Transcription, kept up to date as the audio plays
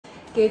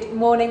Good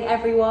morning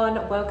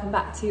everyone, welcome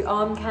back to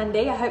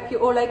Armcandy. I hope you're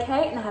all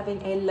okay and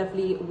having a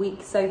lovely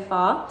week so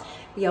far.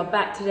 We are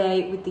back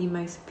today with the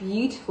most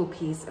beautiful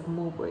piece of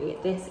mulberry.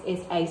 This is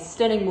a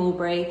stunning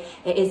mulberry.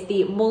 It is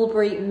the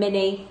Mulberry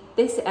Mini.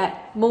 This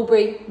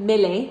Mulberry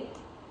Millie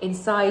in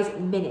size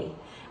mini.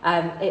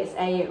 It's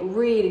a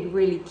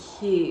really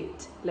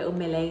cute little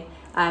Millie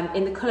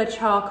in the colour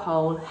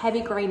charcoal,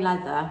 heavy grain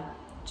leather.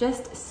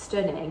 Just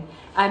stunning.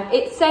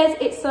 It says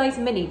it's size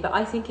mini, but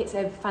I think it's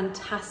a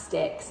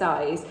fantastic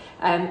size.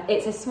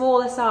 It's a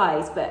smaller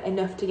size, but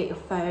enough to get your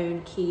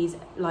phone, keys,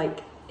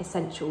 like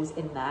essentials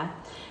in there.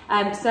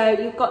 So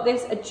you've got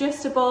this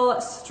adjustable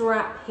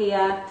strap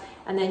here,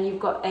 and then you've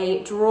got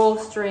a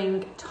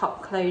drawstring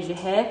top closure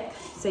here.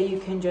 So you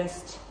can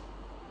just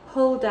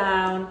pull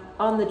down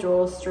on the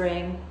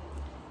drawstring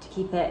to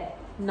keep it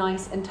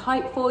nice and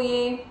tight for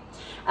you.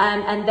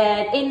 And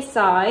then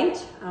inside,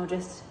 I'll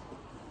just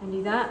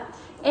undo that.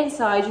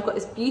 Inside you've got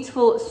this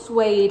beautiful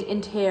suede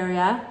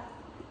interior,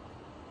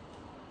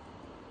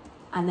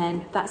 and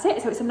then that's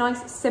it. So it's a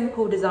nice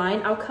simple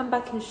design. I'll come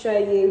back and show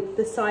you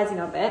the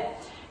sizing of it.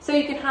 So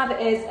you can have it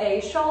as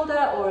a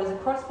shoulder or as a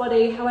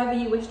crossbody, however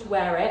you wish to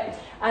wear it.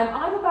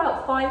 I'm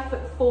about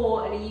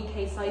 5'4" and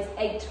a UK size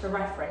 8 for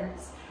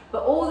reference,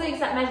 but all the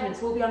exact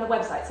measurements will be on the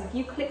website. So if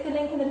you click the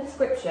link in the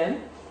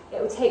description, it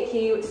will take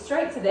you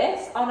straight to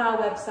this on our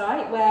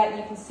website where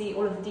you can see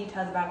all of the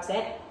details about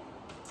it.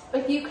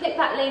 If you click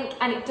that link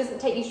and it doesn't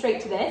take you straight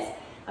to this,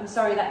 I'm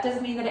sorry, that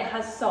does mean that it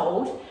has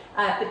sold.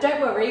 But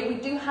don't worry, we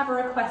do have a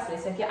request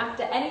list. So if you're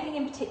after anything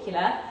in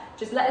particular,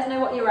 just let us know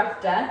what you're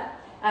after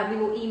and we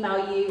will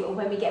email you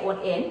when we get one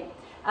in.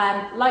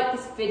 Like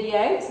this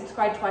video,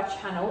 subscribe to our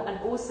channel, and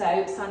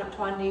also sign up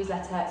to our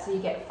newsletter so you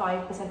get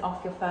 5%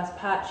 off your first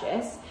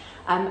purchase.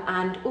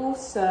 And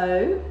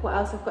also, what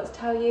else I've got to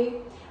tell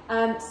you?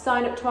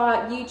 Sign up to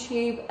our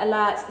YouTube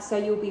alerts so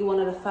you'll be one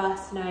of the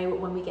first to know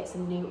when we get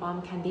some new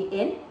Armcandy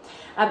in.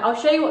 I'll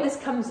show you what this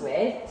comes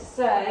with.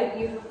 So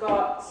you've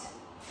got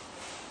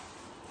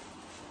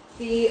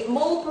the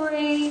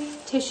Mulberry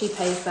tissue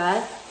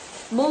paper,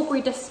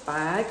 Mulberry dust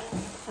bag,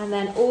 and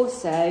then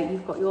also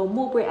you've got your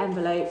Mulberry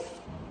envelope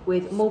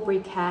with Mulberry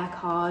care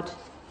card,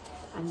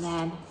 and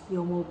then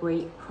your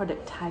Mulberry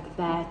product tag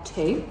there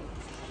too.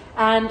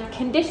 And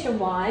condition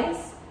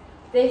wise,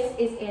 this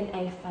is in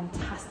a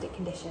fantastic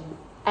condition,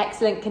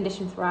 excellent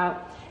condition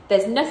throughout.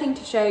 There's nothing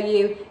to show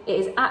you. It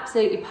is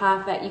absolutely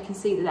perfect. You can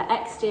see that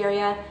the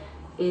exterior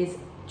is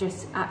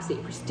just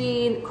absolutely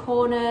pristine. The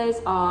corners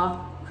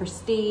are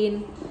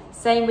pristine.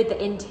 Same with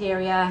the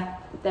interior.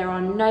 There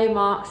are no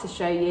marks to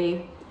show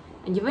you.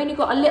 And you've only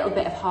got a little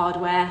bit of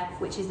hardware,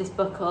 which is this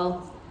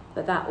buckle,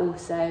 but that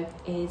also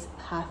is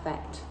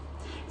perfect.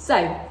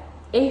 So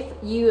if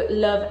you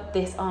love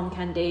this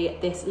Armcandy,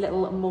 this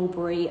little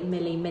Mulberry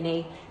Millie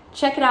Mini,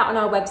 check it out on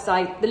our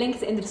website. The link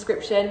is in the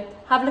description.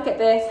 Have a look at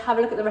this, have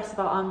a look at the rest of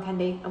our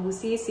Armcandy, and we'll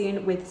see you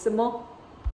soon with some more.